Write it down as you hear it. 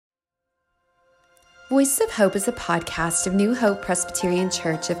Voices of Hope is a podcast of New Hope Presbyterian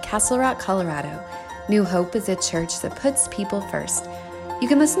Church of Castle Rock, Colorado. New Hope is a church that puts people first. You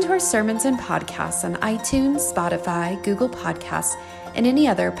can listen to our sermons and podcasts on iTunes, Spotify, Google Podcasts, and any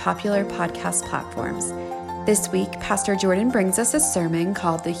other popular podcast platforms. This week, Pastor Jordan brings us a sermon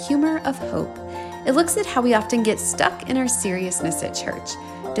called The Humor of Hope. It looks at how we often get stuck in our seriousness at church.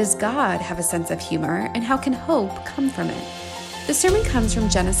 Does God have a sense of humor, and how can hope come from it? The sermon comes from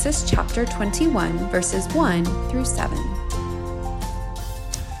Genesis chapter 21, verses 1 through 7.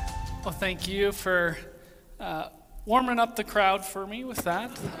 Well, thank you for warming up the crowd for me with that.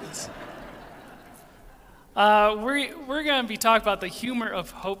 We're going to be talking about the humor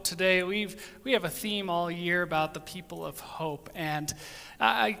of hope today. We have a theme all year about the people of hope, and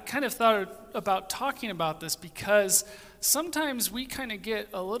I kind of thought about talking about this because sometimes we kind of get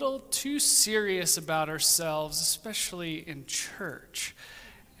a little too serious about ourselves, especially in church.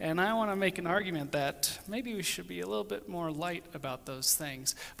 And I want to make an argument that maybe we should be a little bit more light about those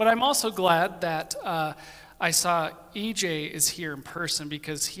things. But I'm also glad that I saw EJ is here in person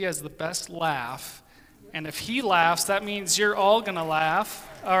because he has the best laugh. And if he laughs, that means you're all going to laugh.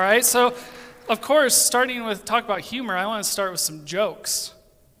 All right? So, of course, starting with talk about humor, I want to start with some jokes.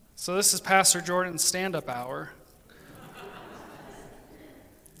 So this is Pastor Jordan's stand-up hour.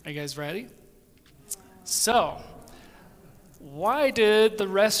 Are you guys ready? So, why did the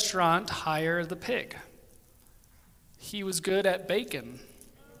restaurant hire the pig? He was good at bacon.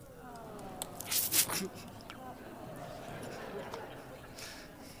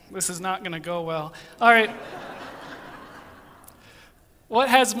 This is not going to go well. All right. What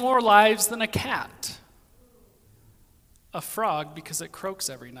has more lives than a cat? A frog, because it croaks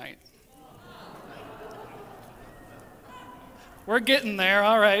every night. We're getting there,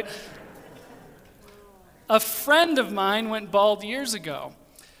 all right. A friend of mine went bald years ago,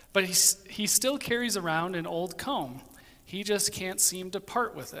 but he still carries around an old comb. He just can't seem to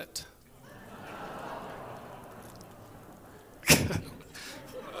part with it.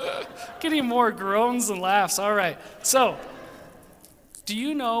 Getting more groans than laughs, all right. So, do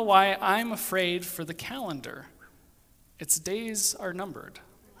you know why I'm afraid for the calendar? Its days are numbered.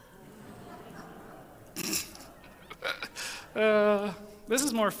 This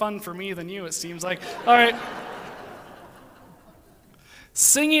is more fun for me than you, it seems like. All right.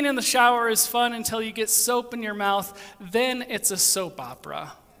 Singing in the shower is fun until you get soap in your mouth. Then it's a soap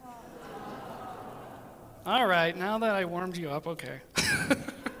opera. All right, now that I warmed you up, okay.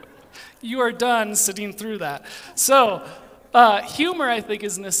 You are done sitting through that. So, humor, I think,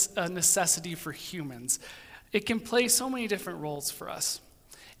 is a necessity for humans. It can play so many different roles for us.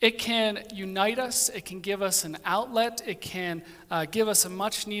 It can unite us. It can give us an outlet. It can give us a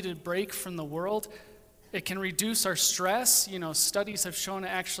much-needed break from the world. It can reduce our stress. You know, studies have shown it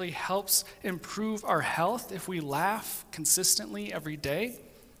actually helps improve our health if we laugh consistently every day.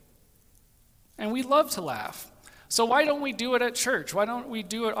 And we love to laugh. So why don't we do it at church? Why don't we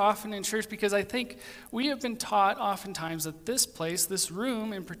do it often in church? Because I think we have been taught oftentimes that this place, this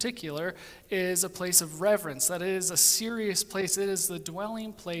room in particular, is a place of reverence, that it is a serious place. It is the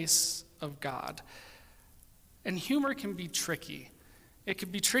dwelling place of God. And humor can be tricky. It can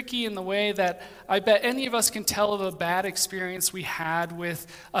be tricky in the way that I bet any of us can tell of a bad experience we had with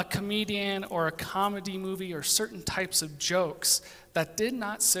a comedian or a comedy movie or certain types of jokes that did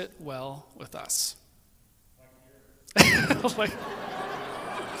not sit well with us. Like,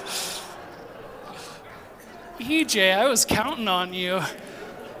 EJ, I was counting on you.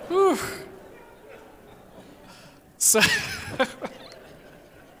 Whew. So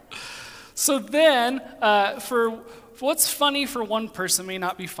then, for what's funny for one person may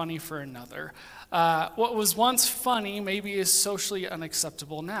not be funny for another. What was once funny maybe is socially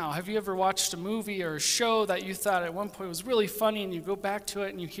unacceptable now. Have you ever watched a movie or a show that you thought at one point was really funny, and you go back to it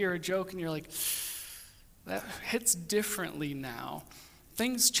and you hear a joke and you're like, that hits differently now.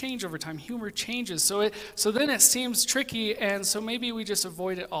 Things change over time. Humor changes. So then it seems tricky, and so maybe we just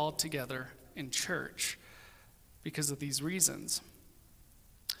avoid it altogether in church because of these reasons.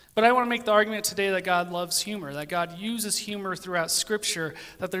 But I want to make the argument today that God loves humor, that God uses humor throughout Scripture,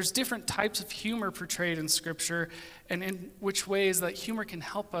 that there's different types of humor portrayed in Scripture, and in which ways that humor can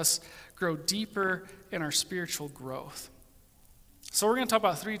help us grow deeper in our spiritual growth. So we're going to talk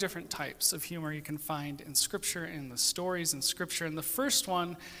about three different types of humor you can find in Scripture, in the stories in Scripture. And the first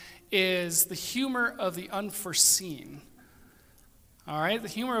one is the humor of the unforeseen. All right, the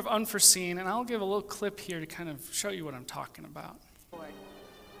humor of unforeseen. And I'll give a little clip here to kind of show you what I'm talking about.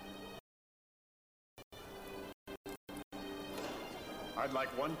 I'd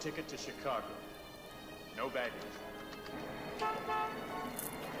like one ticket to Chicago. No baggage.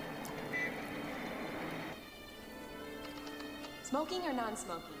 Smoking or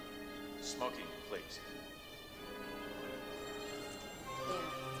non-smoking? Smoking, please. There.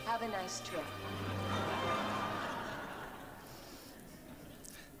 Have a nice trip.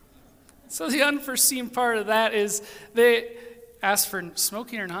 So the unforeseen part of that is they asked for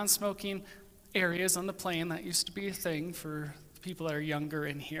smoking or non-smoking areas on the plane. That used to be a thing for people that are younger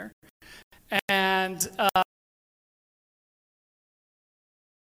in here. And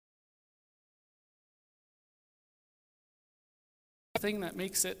thing that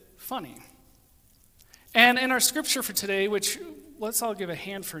makes it funny. And in our scripture for today, which let's all give a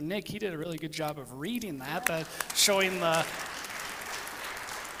hand for Nick. He did a really good job of reading that showing the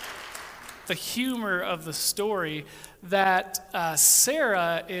humor of the story, that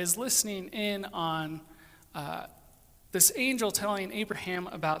Sarah is listening in on this angel telling Abraham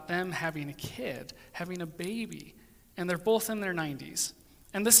about them having a kid, having a baby, and they're both in their 90s.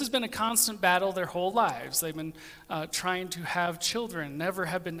 And this has been a constant battle their whole lives. They've been trying to have children, never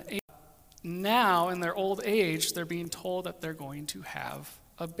have been able. Now, in their old age, they're being told that they're going to have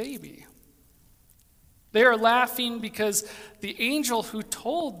a baby. They are laughing because the angel who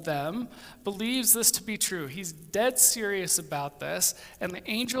told them believes this to be true. He's dead serious about this, and the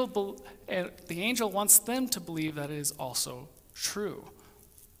angel wants them to believe that it is also true.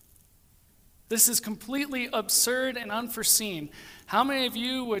 This is completely absurd and unforeseen. How many of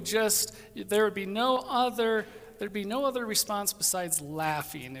you would there'd be no other response besides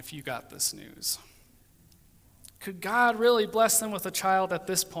laughing if you got this news? Could God really bless them with a child at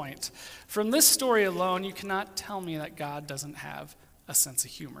this point? From this story alone, you cannot tell me that God doesn't have a sense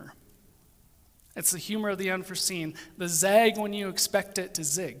of humor. It's the humor of the unforeseen, the zag when you expect it to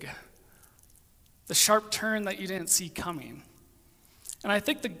zig, the sharp turn that you didn't see coming. And I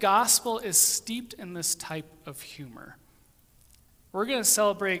think the gospel is steeped in this type of humor. We're going to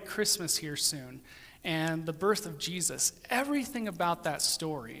celebrate Christmas here soon, and the birth of Jesus. Everything about that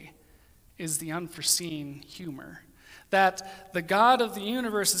story is the unforeseen humor. That the God of the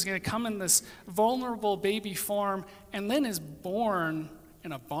universe is going to come in this vulnerable baby form and then is born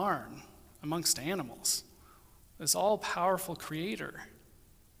in a barn amongst animals. This all-powerful creator.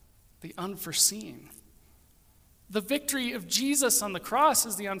 The unforeseen. The victory of Jesus on the cross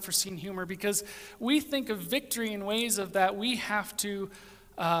is the unforeseen humor, because we think of victory in ways of that we have to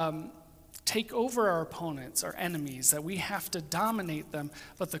take over our opponents, our enemies, that we have to dominate them.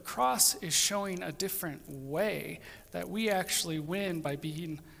 But the cross is showing a different way, that we actually win by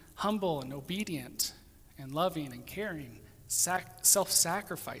being humble and obedient and loving and caring,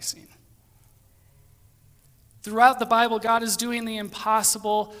 self-sacrificing. Throughout the Bible, God is doing the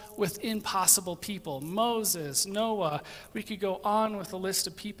impossible with impossible people. Moses, Noah, we could go on with a list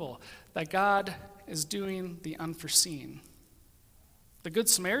of people that God is doing the unforeseen. The Good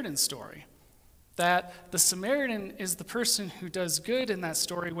Samaritan story, that the Samaritan is the person who does good in that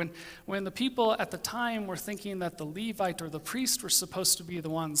story when the people at the time were thinking that the Levite or the priest were supposed to be the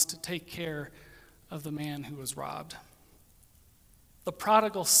ones to take care of the man who was robbed. The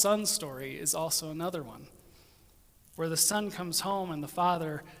prodigal son story is also another one, where the son comes home and the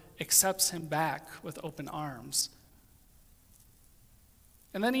father accepts him back with open arms.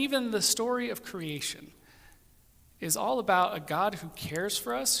 And then even the story of creation is all about a God who cares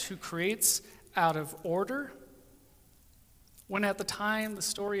for us, who creates out of order, when at the time the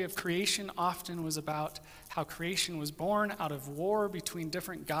story of creation often was about how creation was born out of war between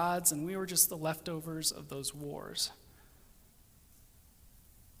different gods, and we were just the leftovers of those wars.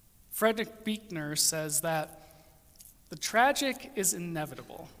 Frederick Buechner says that the tragic is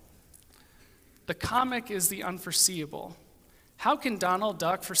inevitable. The comic is the unforeseeable. How can Donald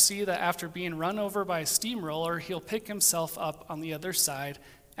Duck foresee that after being run over by a steamroller, he'll pick himself up on the other side,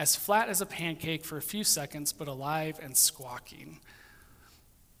 as flat as a pancake for a few seconds, but alive and squawking?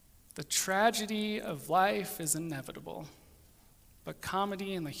 The tragedy of life is inevitable, but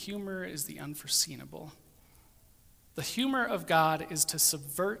comedy and the humor is the unforeseeable. The humor of God is to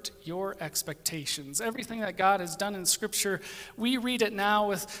subvert your expectations. Everything that God has done in Scripture, we read it now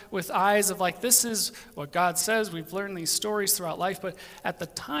with eyes of like, this is what God says. We've learned these stories throughout life, but at the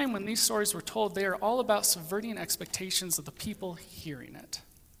time when these stories were told, they are all about subverting expectations of the people hearing it.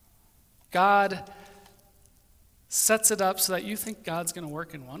 God sets it up so that you think God's going to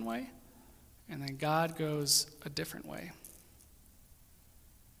work in one way, and then God goes a different way.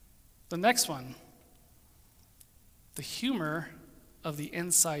 The next one, the humor of the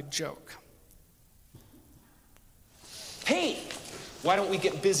inside joke. Hey, why don't we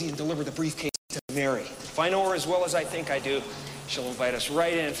get busy and deliver the briefcase to Mary? If I know her as well as I think I do, she'll invite us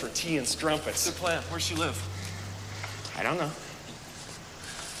right in for tea and strumpets. Good plan. Where's she live? I don't know.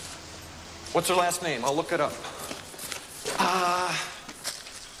 What's her last name? I'll look it up.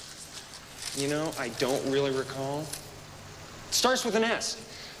 I don't really recall. It starts with an S.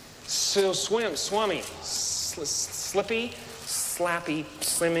 So swummy, slippy, slappy,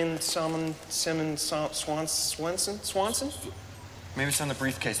 slimmin, summon, Simmon, Swanson? Maybe it's on the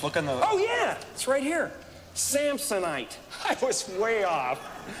briefcase. Look on the... Oh, yeah, it's right here. Samsonite. I was way off.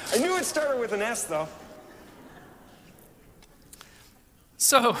 I knew it started with an S, though.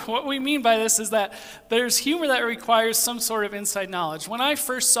 So what we mean by this is that there's humor that requires some sort of inside knowledge. When I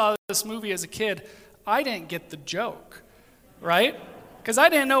first saw this movie as a kid, I didn't get the joke, right? Because I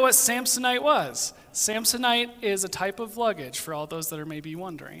didn't know what Samsonite was. Samsonite is a type of luggage, for all those that are maybe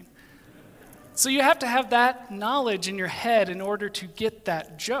wondering. So you have to have that knowledge in your head in order to get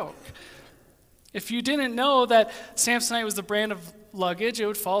that joke. If you didn't know that Samsonite was the brand of luggage, it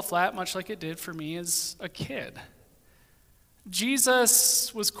would fall flat, much like it did for me as a kid.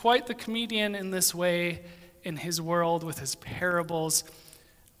 Jesus was quite the comedian in this way in his world with his parables.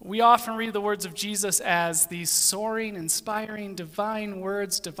 We often read the words of Jesus as these soaring, inspiring, divine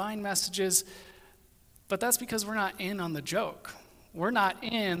words, divine messages, but that's because we're not in on the joke. We're not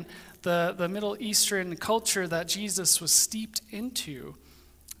in the Middle Eastern culture that Jesus was steeped into,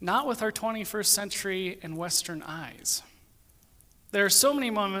 not with our 21st century and Western eyes. There are so many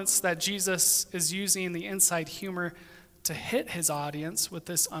moments that Jesus is using the inside humor to hit his audience with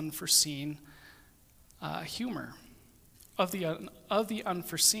this unforeseen humor of the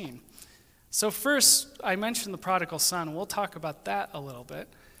unforeseen. So first, I mentioned the prodigal son. We'll talk about that a little bit.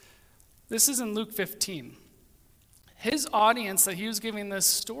 This is in Luke 15. His audience that he was giving this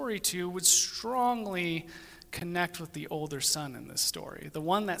story to would strongly connect with the older son in this story, the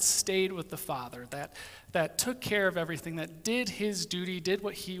one that stayed with the father, that took care of everything, that did his duty, did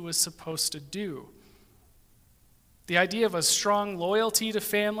what he was supposed to do. The idea of a strong loyalty to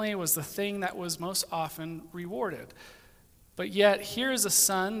family was the thing that was most often rewarded. But yet, here is a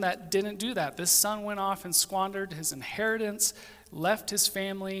son that didn't do that. This son went off and squandered his inheritance, left his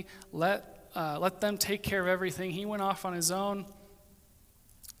family, let them take care of everything. He went off on his own,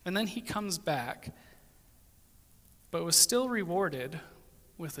 and then he comes back, but was still rewarded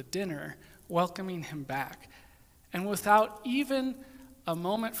with a dinner welcoming him back, and without even a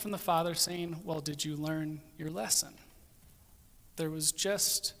moment from the father saying, well, did you learn your lesson? There was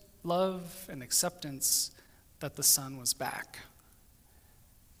just love and acceptance that the son was back.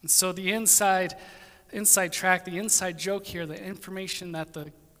 And so the inside track, the inside joke here, the information that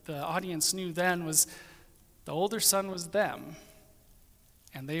the audience knew then was the older son was them,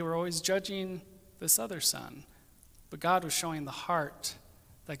 and they were always judging this other son. But God was showing the heart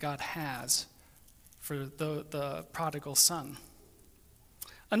that God has for the prodigal son.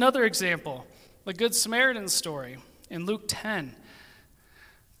 Another example, the Good Samaritan story in Luke 10.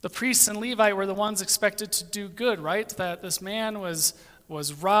 The priests and Levite were the ones expected to do good, right? That this man was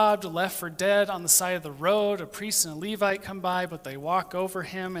robbed, left for dead on the side of the road. A priest and a Levite come by, but they walk over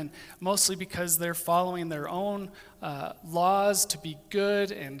him, and mostly because they're following their own laws to be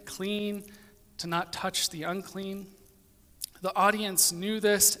good and clean, to not touch the unclean. The audience knew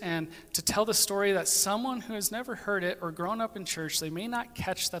this, and to tell the story that someone who has never heard it or grown up in church, they may not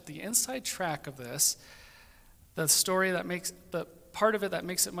catch that the inside track of this, the story that makes the part of it that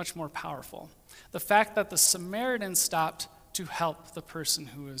makes it much more powerful. The fact that the Samaritan stopped to help the person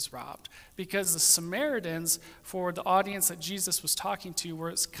who was robbed. Because the Samaritans, for the audience that Jesus was talking to,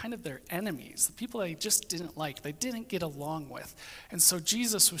 were kind of their enemies, the people they just didn't like, they didn't get along with. And so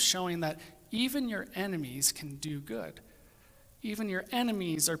Jesus was showing that even your enemies can do good. Even your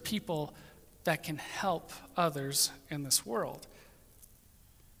enemies are people that can help others in this world.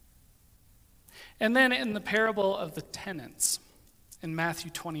 And then in the parable of the tenants in Matthew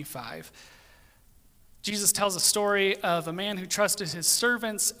 25, Jesus tells a story of a man who trusted his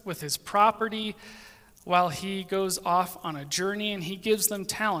servants with his property while he goes off on a journey, and he gives them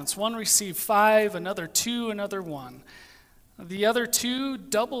talents. One received 5, another 2, another 1. The other 2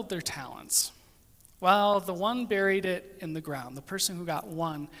 doubled their talents, while the one buried it in the ground. The person who got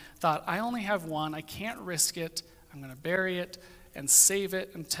 1 thought, I only have 1, I can't risk it, I'm going to bury it and save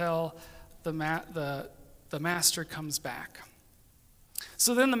it until the master comes back.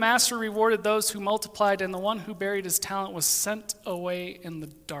 So then the master rewarded those who multiplied, and the one who buried his talent was sent away in the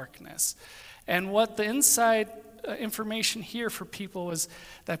darkness. And what the inside information here for people was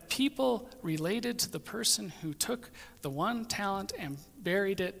that people related to the person who took the 1 talent and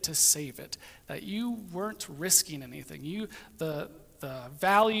buried it to save it, that you weren't risking anything. The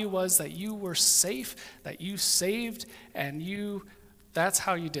value was that you were safe, that you saved, and that's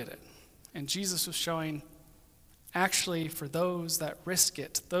how you did it. And Jesus was showing actually for those that risk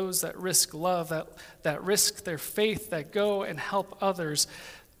it, those that risk love, that risk their faith, that go and help others.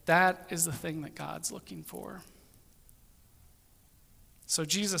 That is the thing that God's looking for. So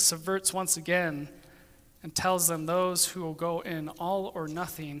Jesus subverts once again and tells them those who will go in all or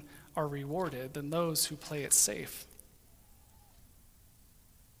nothing are rewarded than those who play it safe.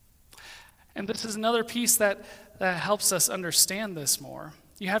 And this is another piece that helps us understand this more.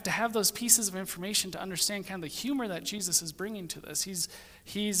 You have to have those pieces of information to understand kind of the humor that Jesus is bringing to this.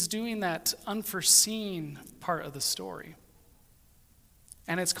 He's doing that unforeseen part of the story.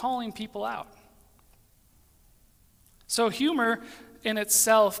 And it's calling people out. So humor in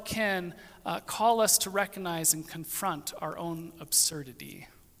itself can call us to recognize and confront our own absurdity.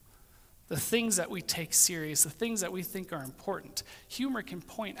 The things that we take serious, the things that we think are important. Humor can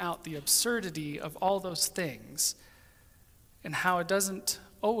point out the absurdity of all those things and how it doesn't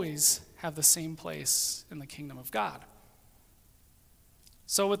always have the same place in the kingdom of God.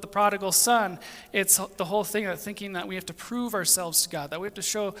 So with the prodigal son, it's the whole thing of thinking that we have to prove ourselves to God, that we have to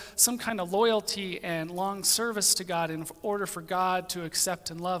show some kind of loyalty and long service to God in order for God to accept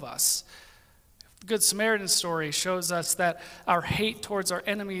and love us. The Good Samaritan story shows us that our hate towards our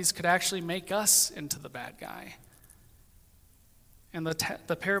enemies could actually make us into the bad guy. And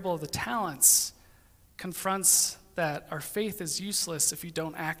the parable of the talents confronts that our faith is useless if you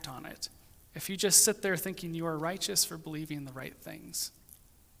don't act on it, if you just sit there thinking you are righteous for believing the right things.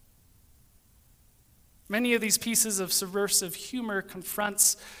 Many of these pieces of subversive humor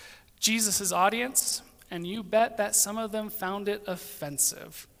confronts Jesus' audience, and you bet that some of them found it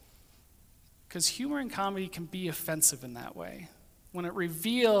offensive. Because humor and comedy can be offensive in that way. When it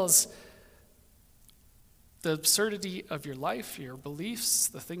reveals the absurdity of your life, your beliefs,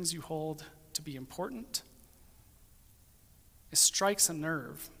 the things you hold to be important, it strikes a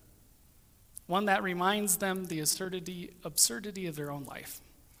nerve. One that reminds them the absurdity of their own life.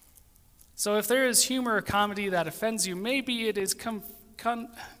 So if there is humor or comedy that offends you, maybe it is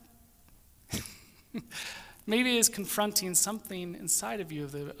maybe it is confronting something inside of you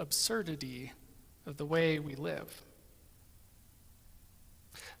of the absurdity of the way we live.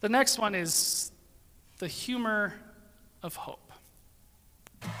 The next one is the humor of hope.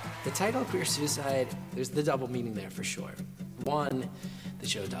 The title Queer Suicide, there's the double meaning there for sure. One, the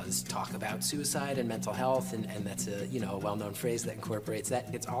show does talk about suicide and mental health, and that's a well-known phrase that incorporates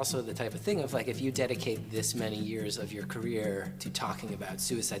that. It's also the type of thing of like, if you dedicate this many years of your career to talking about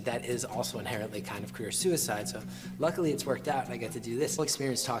suicide, that is also inherently kind of queer suicide. So luckily it's worked out and I get to do this. The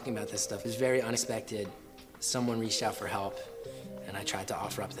experience talking about this stuff is very unexpected. Someone reached out for help and I tried to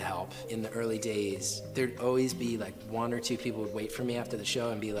offer up the help. In the early days, there'd always be like one or two people would wait for me after the show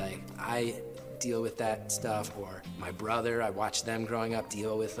and be like, I deal with that stuff, or my brother, I watched them growing up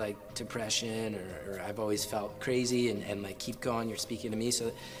deal with like depression, or I've always felt crazy, and like, keep going, you're speaking to me.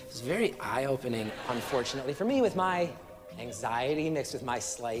 So it's very eye-opening. Unfortunately for me, with my anxiety mixed with my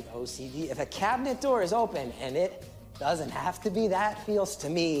slight OCD, if a cabinet door is open and it doesn't have to be, that feels to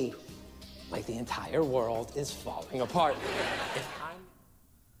me like the entire world is falling apart.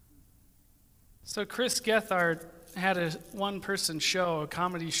 So Chris Gethard had a one-person show, a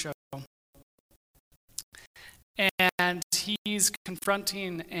comedy show, and he's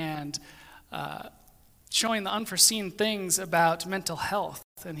confronting and showing the unforeseen things about mental health.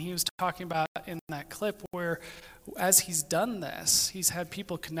 And he was talking about in that clip where, as he's done this, he's had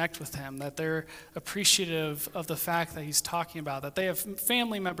people connect with him, that they're appreciative of the fact that he's talking about, that they have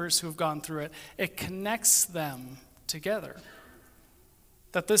family members who have gone through it. It connects them together.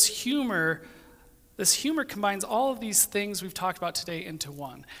 That this humor combines all of these things we've talked about today into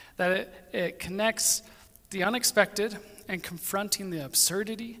one. That it connects the unexpected and confronting the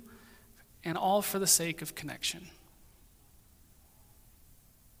absurdity, and all for the sake of connection.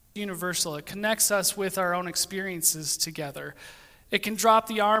 Universal, it connects us with our own experiences together. It can drop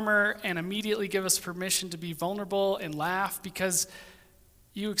the armor and immediately give us permission to be vulnerable and laugh because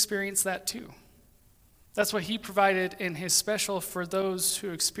you experience that too. That's what he provided in his special for those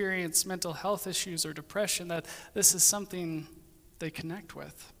who experience mental health issues or depression, that this is something they connect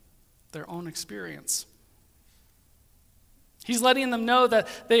with, their own experience. He's letting them know that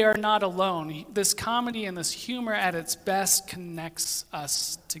they are not alone. This comedy and this humor at its best connects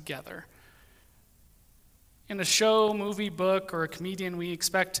us together. In a show, movie, book, or a comedian, we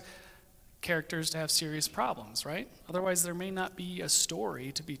expect characters to have serious problems, right? Otherwise, there may not be a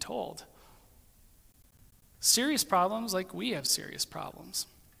story to be told. Serious problems like we have serious problems.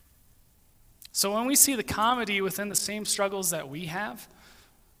 So when we see the comedy within the same struggles that we have,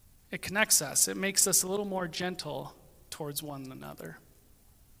 it connects us. It makes us a little more gentle towards one another.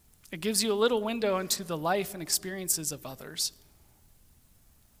 It gives you a little window into the life and experiences of others.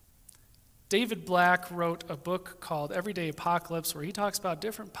 David Black wrote a book called Everyday Apocalypse, where he talks about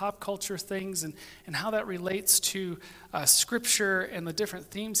different pop culture things and how that relates to Scripture and the different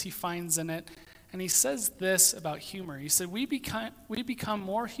themes he finds in it. And he says this about humor. He said, we become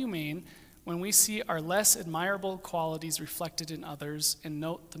more humane when we see our less admirable qualities reflected in others and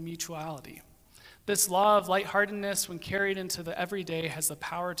note the mutuality. This law of lightheartedness, when carried into the everyday, has the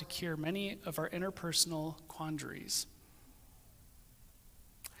power to cure many of our interpersonal quandaries.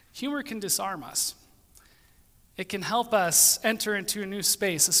 Humor can disarm us. It can help us enter into a new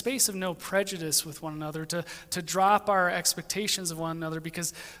space, a space of no prejudice with one another, to drop our expectations of one another,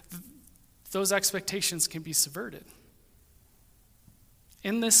 because those expectations can be subverted.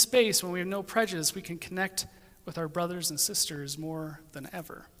 In this space, when we have no prejudice, we can connect with our brothers and sisters more than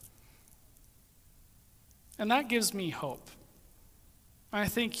ever. And that gives me hope. I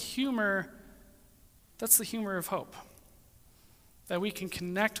think humor, that's the humor of hope. That we can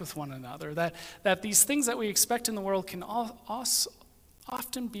connect with one another, that these things that we expect in the world can also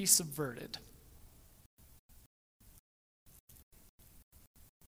often be subverted.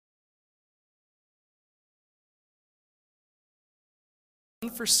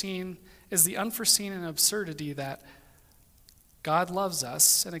 Unforeseen is the unforeseen and absurdity that God loves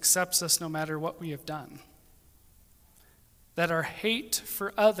us and accepts us no matter what we have done. That our hate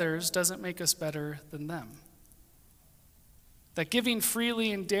for others doesn't make us better than them. That giving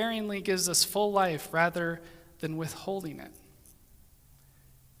freely and daringly gives us full life rather than withholding it.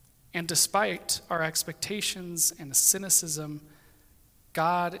 And despite our expectations and cynicism,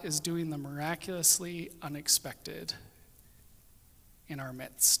 God is doing the miraculously unexpected in our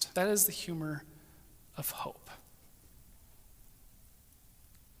midst. That is the humor of hope.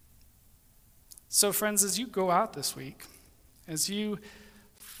 So friends, as you go out this week, as you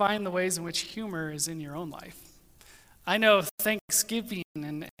find the ways in which humor is in your own life, I know Thanksgiving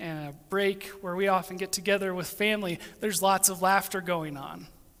and a break where we often get together with family, there's lots of laughter going on.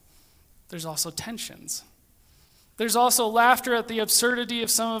 There's also tensions. There's also laughter at the absurdity of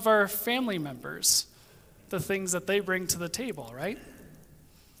some of our family members, the things that they bring to the table, right?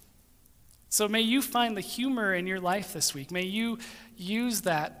 So may you find the humor in your life this week. May you use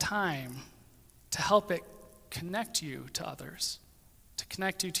that time to help it connect you to others, to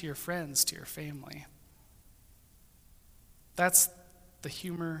connect you to your friends, to your family. That's the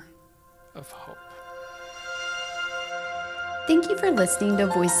humor of hope. Thank you for listening to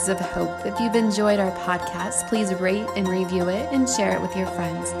Voices of Hope. If you've enjoyed our podcast, please rate and review it and share it with your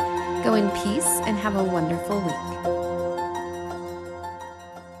friends. Go in peace and have a wonderful week.